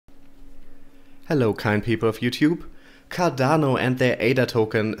Hello kind people of YouTube. Cardano and their ADA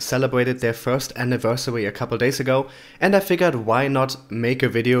token celebrated their first anniversary a couple days ago, and I figured why not make a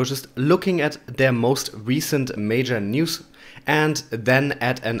video just looking at their most recent major news and then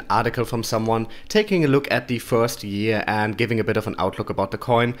at an article from someone taking a look at the first year and giving a bit of an outlook about the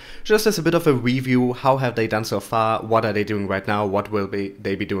coin, just as a bit of a review. How have they done so far, what are they doing right now, what will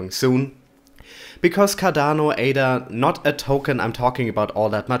they be doing soon. Because Cardano, ADA, not a token I'm talking about all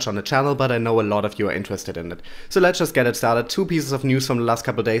that much on the channel, but I know a lot of you are interested in it. So let's just get it started. Two pieces of news from the last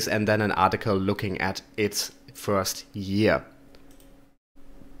couple days and then an article looking at its first year.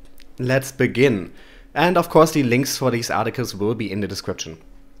 Let's begin. And of course the links for these articles will be in the description.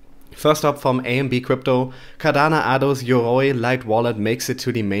 First up from AMB Crypto, Cardano Ado's Yoroi Lite wallet makes it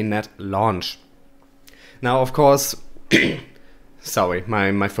to the mainnet launch. Now of course, sorry,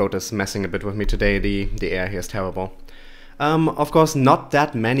 my throat is messing a bit with me today, the air here is terrible. Of course not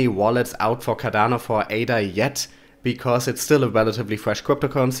that many wallets out for Cardano for ADA yet, because it's still a relatively fresh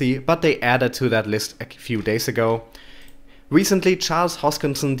cryptocurrency, but they added to that list a few days ago. Recently, Charles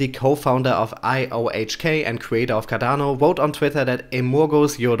Hoskinson, the co-founder of IOHK and creator of Cardano, wrote on Twitter that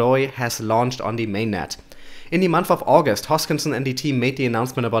Emurgo's Yoroi has launched on the mainnet. In the month of August, Hoskinson and the team made the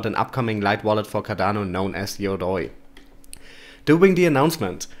announcement about an upcoming light wallet for Cardano known as Yoroi. During the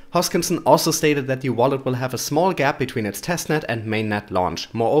announcement, Hoskinson also stated that the wallet will have a small gap between its testnet and mainnet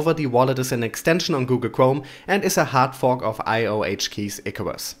launch. Moreover, the wallet is an extension on Google Chrome and is a hard fork of IOHK's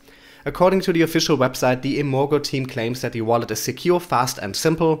Icarus. According to the official website, the Emurgo team claims that the wallet is secure, fast and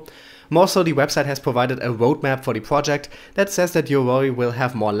simple. More so, the website has provided a roadmap for the project that says that Yoroi will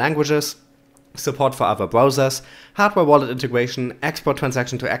have more languages, support for other browsers, hardware wallet integration, export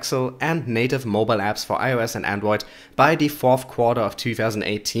transaction to Excel, and native mobile apps for iOS and Android by the fourth quarter of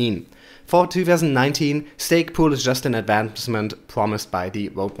 2018. For 2019, stake pool is just an advancement promised by the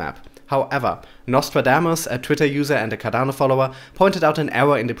roadmap. However, Nostradamus, a Twitter user and a Cardano follower, pointed out an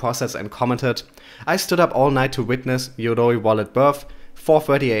error in the process and commented, "I stood up all night to witness Yoroi wallet birth,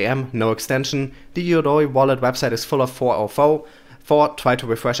 4:30 AM, no extension. The Yoroi wallet website is full of 404. Try to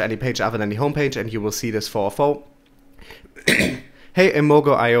refresh any page other than the homepage and you will see this 404. Hey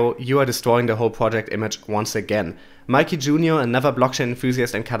Emurgo.io, you are destroying the whole project image once again." Mikey Jr., another blockchain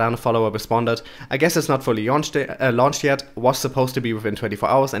enthusiast and Cardano follower, responded, "I guess it's not fully launched yet, was supposed to be within 24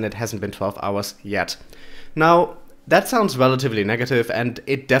 hours and it hasn't been 12 hours yet." Now, that sounds relatively negative and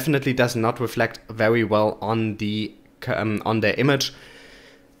it definitely does not reflect very well on their image.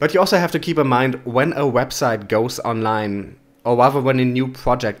 But you also have to keep in mind when a website goes online, or rather when a new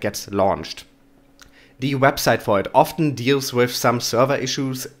project gets launched, the website for it often deals with some server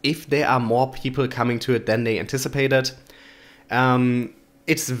issues if there are more people coming to it than they anticipated.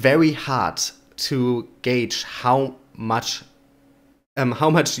 It's very hard to gauge how much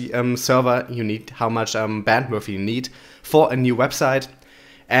server you need, how much bandwidth you need for a new website.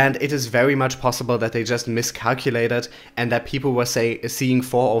 And it is very much possible that they just miscalculated and that people were seeing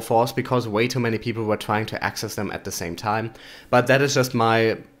 404s because way too many people were trying to access them at the same time. But that is just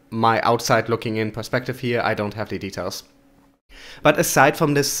my outside looking in perspective here. I don't have the details. But aside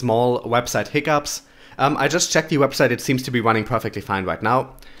from this small website hiccups, I just checked the website. It seems to be running perfectly fine right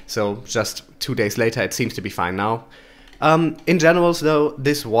now. So just 2 days later, it seems to be fine now. In general, though,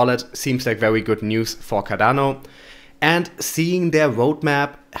 this wallet seems like very good news for Cardano. And seeing their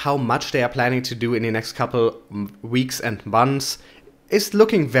roadmap, how much they are planning to do in the next couple weeks and months, is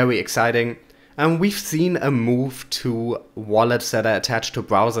looking very exciting. We've seen a move to wallets that are attached to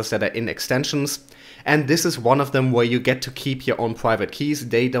browsers that are in extensions. And this is one of them where you get to keep your own private keys.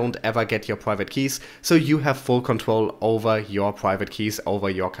 They don't ever get your private keys. So you have full control over your private keys, over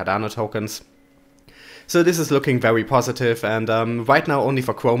your Cardano tokens. So this is looking very positive, and right now only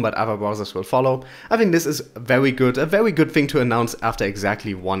for Chrome, but other browsers will follow. I think this is very good, a very good thing to announce after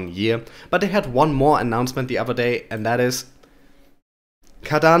exactly 1 year. But they had one more announcement the other day, and that is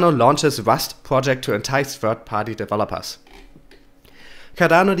Cardano launches Rust project to entice third-party developers.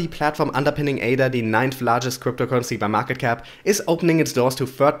 Cardano, the platform underpinning ADA, the 9th largest cryptocurrency by market cap, is opening its doors to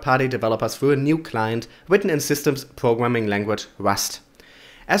third-party developers through a new client written in systems programming language Rust.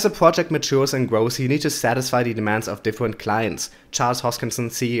 As a project matures and grows, you need to satisfy the demands of different clients, Charles Hoskinson,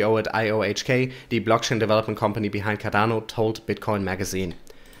 CEO at IOHK, the blockchain development company behind Cardano, told Bitcoin Magazine.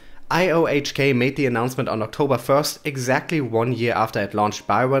 IOHK made the announcement on October 1st, exactly 1 year after it launched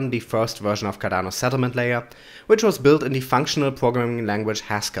Byron, the first version of Cardano's settlement layer, which was built in the functional programming language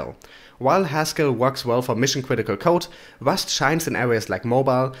Haskell. While Haskell works well for mission-critical code, Rust shines in areas like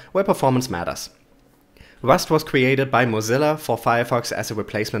mobile, where performance matters. Rust was created by Mozilla for Firefox as a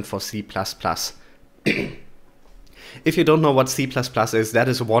replacement for C++. If you don't know what C++ is, that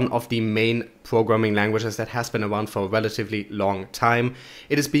is one of the main programming languages that has been around for a relatively long time.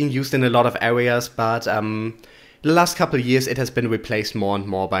 It is being used in a lot of areas, but the last couple of years it has been replaced more and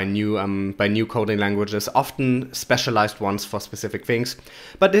more by new coding languages, often specialized ones for specific things.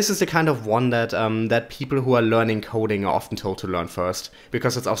 But this is the kind of one that that people who are learning coding are often told to learn first,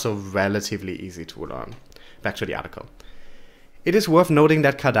 because it's also relatively easy to learn. Back to the article. It is worth noting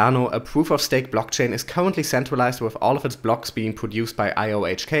that Cardano, a proof-of-stake blockchain, is currently centralized with all of its blocks being produced by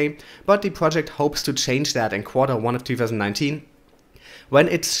IOHK, but the project hopes to change that in Q1 of 2019, when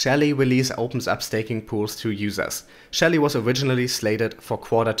its Shelly release opens up staking pools to users. Shelly was originally slated for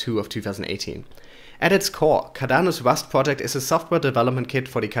Q2 of 2018. At its core, Cardano's Rust project is a software development kit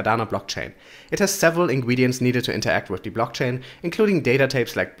for the Cardano blockchain. It has several ingredients needed to interact with the blockchain, including data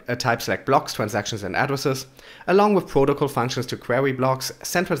types like blocks, transactions, and addresses, along with protocol functions to query blocks,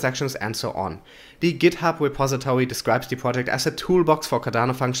 send transactions, and so on. The GitHub repository describes the project as a toolbox for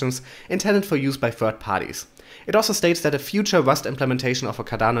Cardano functions intended for use by third parties. It also states that a future Rust implementation of a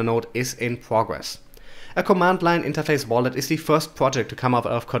Cardano node is in progress. A command line interface wallet is the first project to come out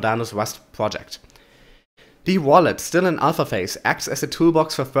of Cardano's Rust project. The wallet, still in alpha phase, acts as a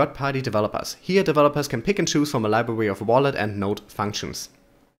toolbox for third-party developers. Here, developers can pick and choose from a library of wallet and node functions.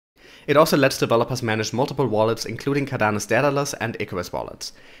 It also lets developers manage multiple wallets, including Cardano's Daedalus and Icarus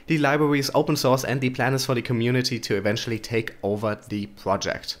wallets. The library is open source, and the plan is for the community to eventually take over the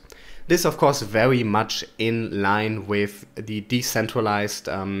project. This, of course, very much in line with the decentralized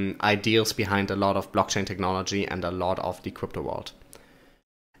ideals behind a lot of blockchain technology and a lot of the crypto world.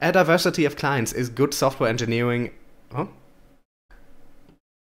 A diversity of clients is good software engineering. Huh?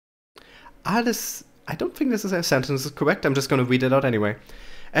 I don't think this is a sentence is correct. I'm just going to read it out anyway.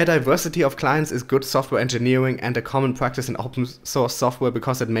 A diversity of clients is good software engineering and a common practice in open source software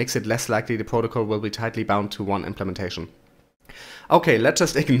because it makes it less likely the protocol will be tightly bound to one implementation. Okay, let's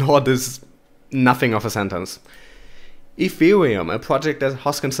just ignore this nothing of a sentence. Ethereum, a project that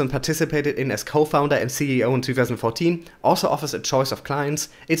Hoskinson participated in as co-founder and CEO in 2014, also offers a choice of clients,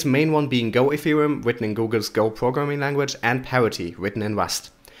 its main one being Go Ethereum, written in Google's Go programming language, and Parity, written in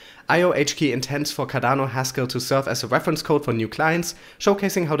Rust. IOHK intends for Cardano Haskell to serve as a reference code for new clients,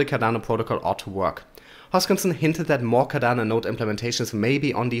 showcasing how the Cardano protocol ought to work. Hoskinson hinted that more Cardano node implementations may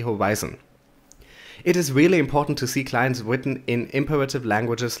be on the horizon. It is really important to see clients written in imperative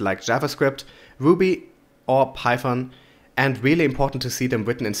languages like JavaScript, Ruby, or Python, and really important to see them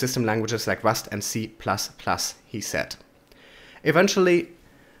written in system languages like Rust and C++, he said. Eventually,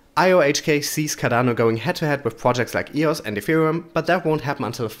 IOHK sees Cardano going head-to-head with projects like EOS and Ethereum, but that won't happen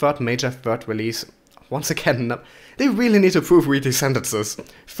until a major release. Once again, they really need to proofread these sentences.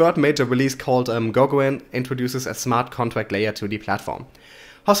 Third major release called Goguen introduces a smart contract layer to the platform.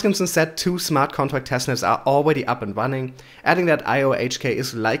 Hoskinson said 2 smart contract testnets are already up and running, adding that IOHK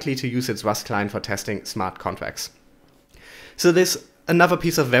is likely to use its Rust client for testing smart contracts. So this another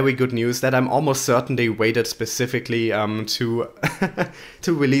piece of very good news that I'm almost certain they waited specifically to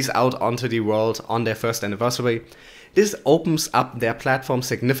release out onto the world on their first anniversary. This opens up their platform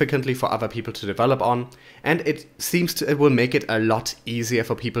significantly for other people to develop on, and it will make it a lot easier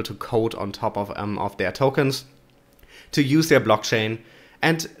for people to code on top of their tokens, to use their blockchain,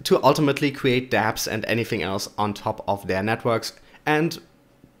 and to ultimately create dApps and anything else on top of their networks. And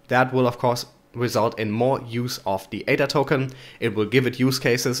that will, of course, result in more use of the ADA token. It will give it use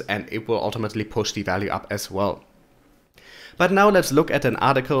cases, and it will ultimately push the value up as well. But now let's look at an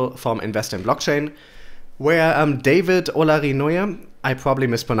article from Invest in Blockchain, where David Olarinoye, I probably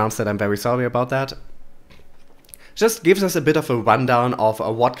mispronounced that, I'm very sorry about that, just gives us a bit of a rundown of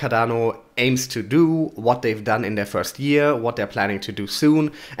what Cardano aims to do, what they've done in their first year, what they're planning to do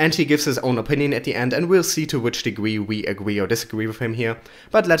soon, and he gives his own opinion at the end, and we'll see to which degree we agree or disagree with him here.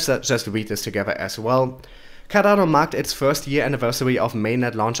 But let's just read this together as well. Cardano marked its first year anniversary of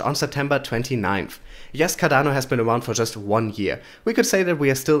mainnet launch on September 29th. Yes, Cardano has been around for just 1 year. We could say that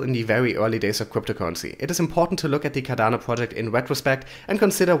we are still in the very early days of cryptocurrency. It is important to look at the Cardano project in retrospect and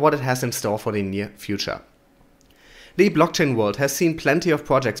consider what it has in store for the near future. The blockchain world has seen plenty of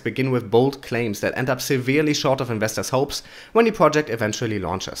projects begin with bold claims that end up severely short of investors' hopes when the project eventually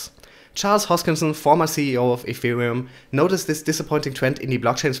launches. Charles Hoskinson, former CEO of Ethereum, noticed this disappointing trend in the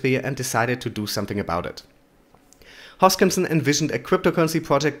blockchain sphere and decided to do something about it. Hoskinson envisioned a cryptocurrency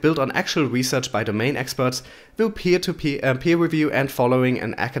project built on actual research by domain experts through peer review and following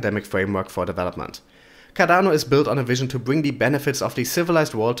an academic framework for development. Cardano is built on a vision to bring the benefits of the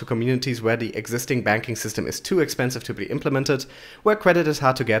civilized world to communities where the existing banking system is too expensive to be implemented, where credit is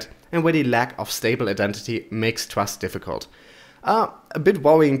hard to get, and where the lack of stable identity makes trust difficult. A bit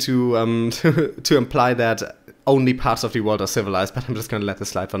worrying to imply that only parts of the world are civilized, but I'm just going to let this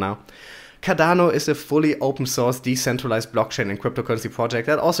slide for now. Cardano is a fully open source, decentralized blockchain and cryptocurrency project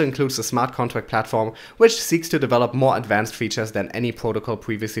that also includes a smart contract platform, which seeks to develop more advanced features than any protocol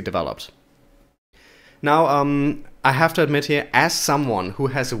previously developed. Now, I have to admit here, as someone who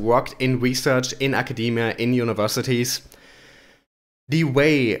has worked in research, in academia, in universities, the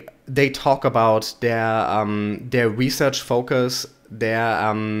way they talk about their research focus, their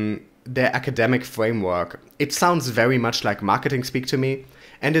academic framework, it sounds very much like marketing speak to me,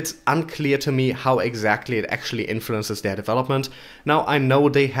 and it's unclear to me how exactly it actually influences their development. Now, I know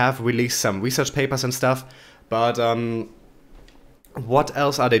they have released some research papers and stuff, but what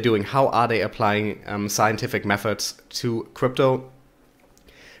else are they doing? How are they applying scientific methods to crypto?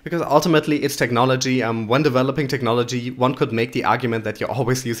 Because ultimately it's technology. When developing technology, one could make the argument that you're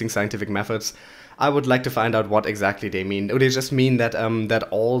always using scientific methods. I would like to find out what exactly they mean. Do they just mean that that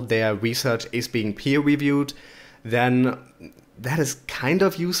all their research is being peer-reviewed? Then that is kind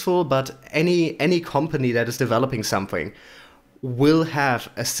of useful, but any company that is developing something will have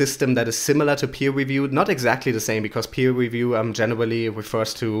a system that is similar to peer review, not exactly the same, because peer review generally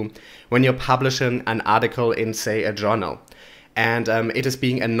refers to when you're publishing an article in, say, a journal, and it is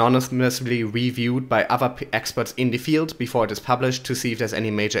being anonymously reviewed by other experts in the field before it is published to see if there's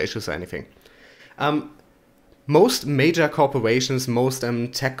any major issues or anything. Most major corporations, most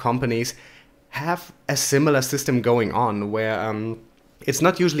tech companies have a similar system going on where it's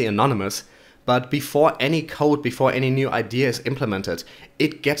not usually anonymous, but before any code, before any new idea is implemented,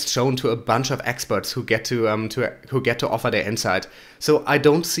 it gets shown to a bunch of experts who get to offer their insight. So I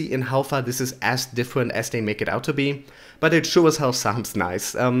don't see in how far this is as different as they make it out to be, but it sure as hell sounds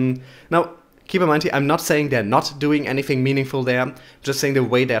nice. Now, keep in mind here, I'm not saying they're not doing anything meaningful there, I'm just saying the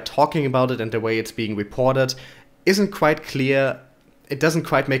way they're talking about it and the way it's being reported isn't quite clear. It doesn't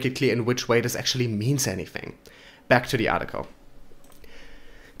quite make it clear in which way this actually means anything. Back to the article.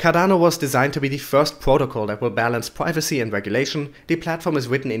 Cardano was designed to be the first protocol that will balance privacy and regulation. The platform is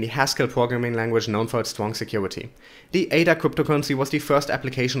written in the Haskell programming language known for its strong security. The ADA cryptocurrency was the first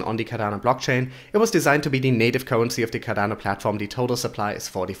application on the Cardano blockchain. It was designed to be the native currency of the Cardano platform. The total supply is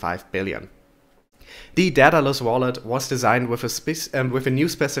 45 billion. The dataless wallet was designed with a new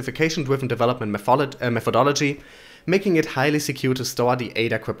specification-driven development methodology, making it highly secure to store the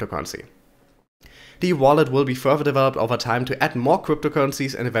ADA cryptocurrency. The wallet will be further developed over time to add more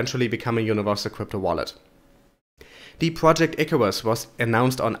cryptocurrencies and eventually become a universal crypto wallet. The project Icarus was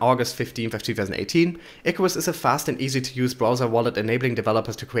announced on August 15th of 2018. Icarus is a fast and easy to use browser wallet enabling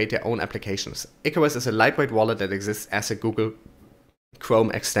developers to create their own applications. Icarus is a lightweight wallet that exists as a Google Chrome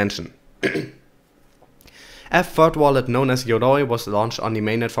extension. A third wallet known as Yoroi was launched on the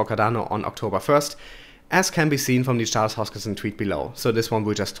mainnet for Cardano on October 1st, as can be seen from the Charles Hoskinson tweet below. So this one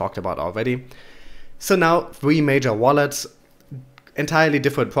we just talked about already. So now 3 major wallets, entirely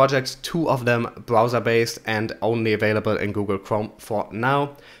different projects, 2 of them browser-based and only available in Google Chrome for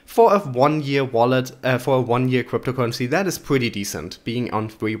now. For a 1-year wallet, for a 1-year cryptocurrency, that is pretty decent, being on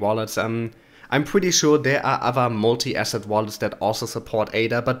 3 wallets. I'm pretty sure there are other multi-asset wallets that also support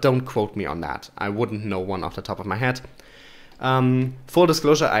ADA, but don't quote me on that. I wouldn't know one off the top of my head. Full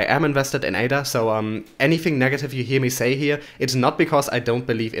disclosure, I am invested in ADA, so anything negative you hear me say here, it's not because I don't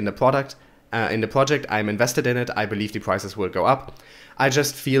believe in the product. In the project, I'm invested in it. I believe the prices will go up. I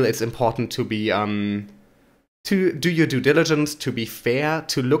just feel it's important to be to do your due diligence, to be fair,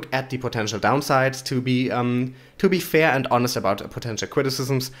 to look at the potential downsides, to be fair and honest about potential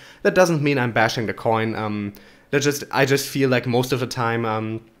criticisms. That doesn't mean I'm bashing the coin. I just feel like most of the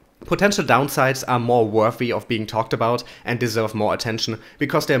time potential downsides are more worthy of being talked about and deserve more attention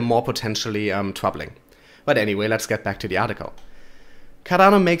because they're more potentially troubling. But anyway, let's get back to the article.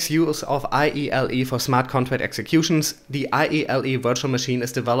 Cardano makes use of IELE for smart contract executions. The IELE virtual machine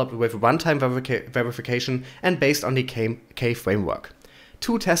is developed with runtime verification and based on the K framework.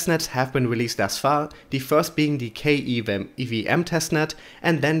 2 testnets have been released thus far, the first being the KEVM testnet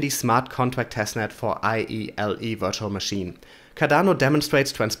and then the smart contract testnet for IELE virtual machine. Cardano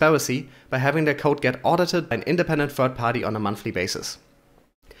demonstrates transparency by having their code get audited by an independent third party on a monthly basis.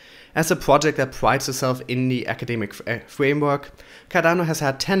 As a project that prides itself in the academic framework, Cardano has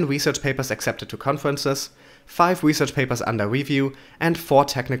had 10 research papers accepted to conferences, 5 research papers under review, and 4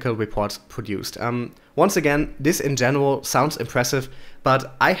 technical reports produced. Once again, this in general sounds impressive,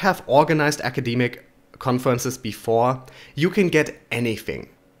 but I have organized academic conferences before. You can get anything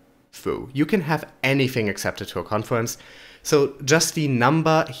through. You can have anything accepted to a conference. So just the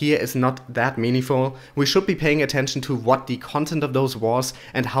number here is not that meaningful. We should be paying attention to what the content of those was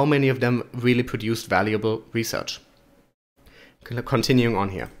and how many of them really produced valuable research. Continuing on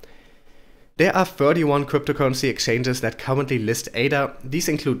here. There are 31 cryptocurrency exchanges that currently list ADA. These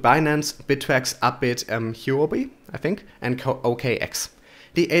include Binance, Bittrex, Upbit, Huobi, I think, and OKX.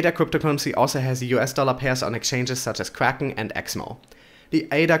 The ADA cryptocurrency also has US dollar pairs on exchanges such as Kraken and Exmo. The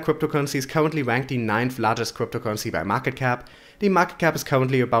ADA cryptocurrency is currently ranked the 9th largest cryptocurrency by market cap. The market cap is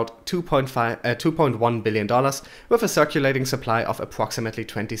currently about $2.1 billion with a circulating supply of approximately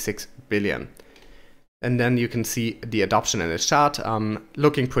 26 billion. And then you can see the adoption in this chart,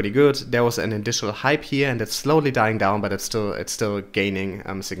 looking pretty good. There was an initial hype here and it's slowly dying down, but it's still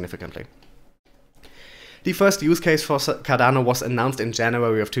gaining significantly. The first use case for Cardano was announced in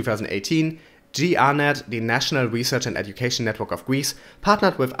January of 2018. GRNet, the National Research and Education Network of Greece,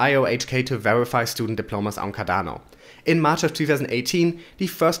 partnered with IOHK to verify student diplomas on Cardano. In March of 2018, the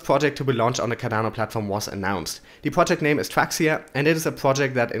first project to be launched on the Cardano platform was announced. The project name is Traxia, and it is a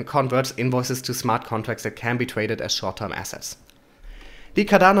project that converts invoices to smart contracts that can be traded as short-term assets. The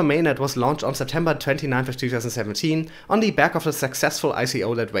Cardano mainnet was launched on September 29th of 2017 on the back of a successful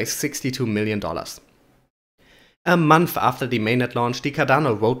ICO that raised $62 million. A month after the mainnet launch, the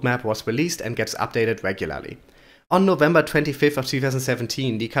Cardano roadmap was released and gets updated regularly. On November 25th of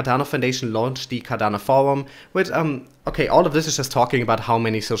 2017, the Cardano Foundation launched the Cardano Forum, which, all of this is just talking about how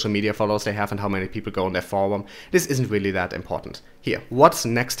many social media followers they have and how many people go on their forum. This isn't really that important. Here, what's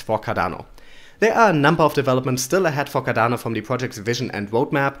next for Cardano? There are a number of developments still ahead for Cardano from the project's vision and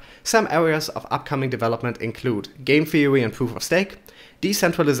roadmap. Some areas of upcoming development include game theory and proof of stake,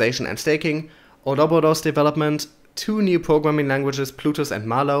 decentralization and staking, Ouroboros development, 2 new programming languages, Plutus and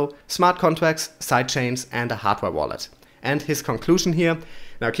Marlow, smart contracts, sidechains, and a hardware wallet. And his conclusion here,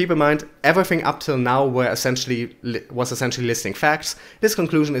 now keep in mind, everything up till now was essentially listing facts. This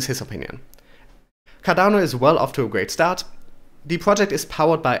conclusion is his opinion. Cardano is well off to a great start. The project is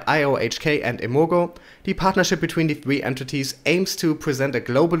powered by IOHK and Emogo. The partnership between the 3 entities aims to present a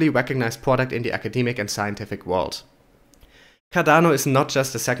globally recognized product in the academic and scientific world. Cardano is not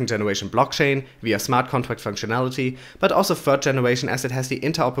just a 2nd generation blockchain via smart contract functionality, but also 3rd generation as it has the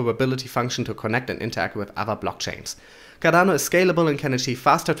interoperability function to connect and interact with other blockchains. Cardano is scalable and can achieve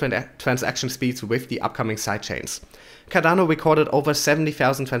faster transaction speeds with the upcoming sidechains. Cardano recorded over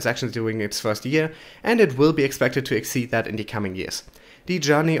 70,000 transactions during its first year, and it will be expected to exceed that in the coming years. The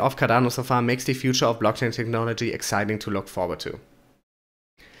journey of Cardano so far makes the future of blockchain technology exciting to look forward to.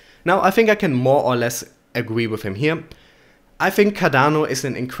 Now, I think I can more or less agree with him here. I think Cardano is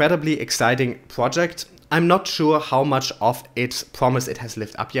an incredibly exciting project. I'm not sure how much of its promise it has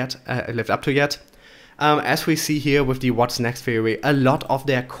lived up to yet. As we see here with the what's next theory, a lot of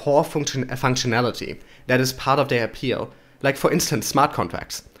their core functionality that is part of their appeal, like for instance smart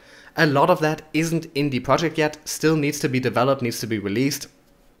contracts, a lot of that isn't in the project yet, still needs to be developed, needs to be released.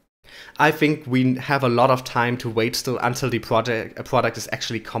 I think we have a lot of time to wait still until the product is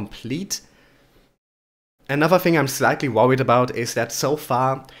actually complete. Another thing I'm slightly worried about is that so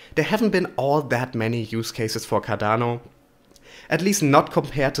far there haven't been all that many use cases for Cardano, at least not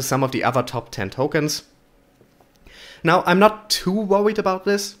compared to some of the other top 10 tokens. Now, I'm not too worried about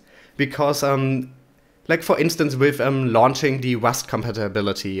this because, like for instance with launching the Rust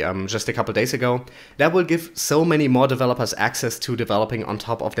compatibility just a couple days ago, that will give so many more developers access to developing on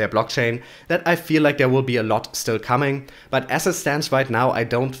top of their blockchain that I feel like there will be a lot still coming. But as it stands right now, I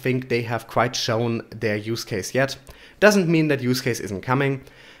don't think they have quite shown their use case yet. Doesn't mean that use case isn't coming.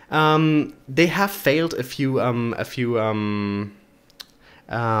 They have failed a few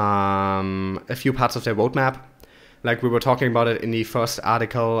parts of their roadmap. Like we were talking about it in the first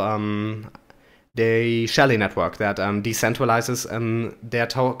article, the Shelley network that decentralizes their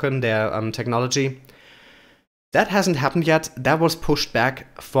token, their technology. That hasn't happened yet. That was pushed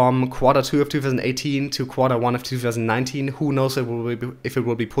back from Q2 of 2018 to Q1 of 2019. Who knows if it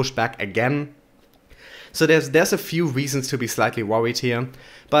will be pushed back again. So there's a few reasons to be slightly worried here.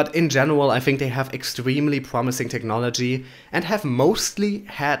 But in general, I think they have extremely promising technology and have mostly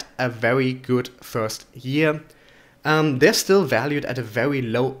had a very good first year. They're still valued at a very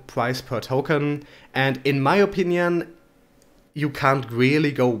low price per token, and in my opinion, you can't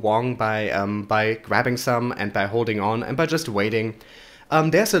really go wrong by grabbing some and by holding on and by just waiting.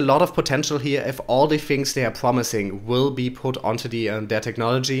 There's a lot of potential here if all the things they are promising will be put onto their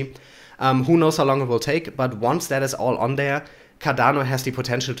technology. Who knows how long it will take, but once that is all on there, Cardano has the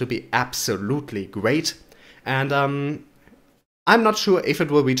potential to be absolutely great. And I'm not sure if it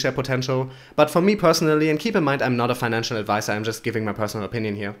will reach their potential, but for me personally, and keep in mind I'm not a financial advisor, I'm just giving my personal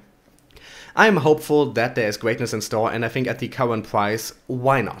opinion here, I am hopeful that there is greatness in store, and I think at the current price,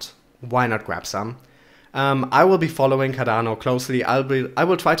 why not? Why not grab some? I will be following Cardano closely. I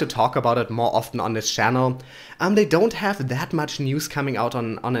will try to talk about it more often on this channel. They don't have that much news coming out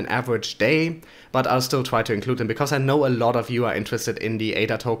on an average day, but I'll still try to include them because I know a lot of you are interested in the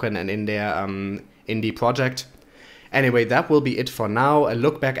ADA token and in their indie project. Anyway, that will be it for now. A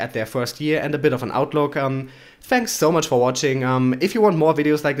look back at their first year and a bit of an outlook. Thanks so much for watching. If you want more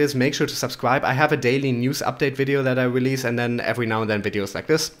videos like this, make sure to subscribe. I have a daily news update video that I release, and then every now and then videos like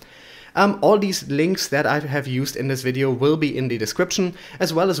this. All these links that I have used in this video will be in the description,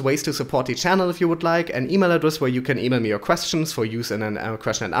 as well as ways to support the channel if you would like, an email address where you can email me your questions for use in a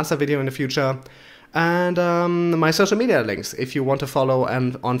question and answer video in the future, and my social media links if you want to follow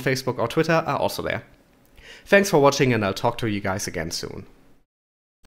on Facebook or Twitter are also there. Thanks for watching, and I'll talk to you guys again soon.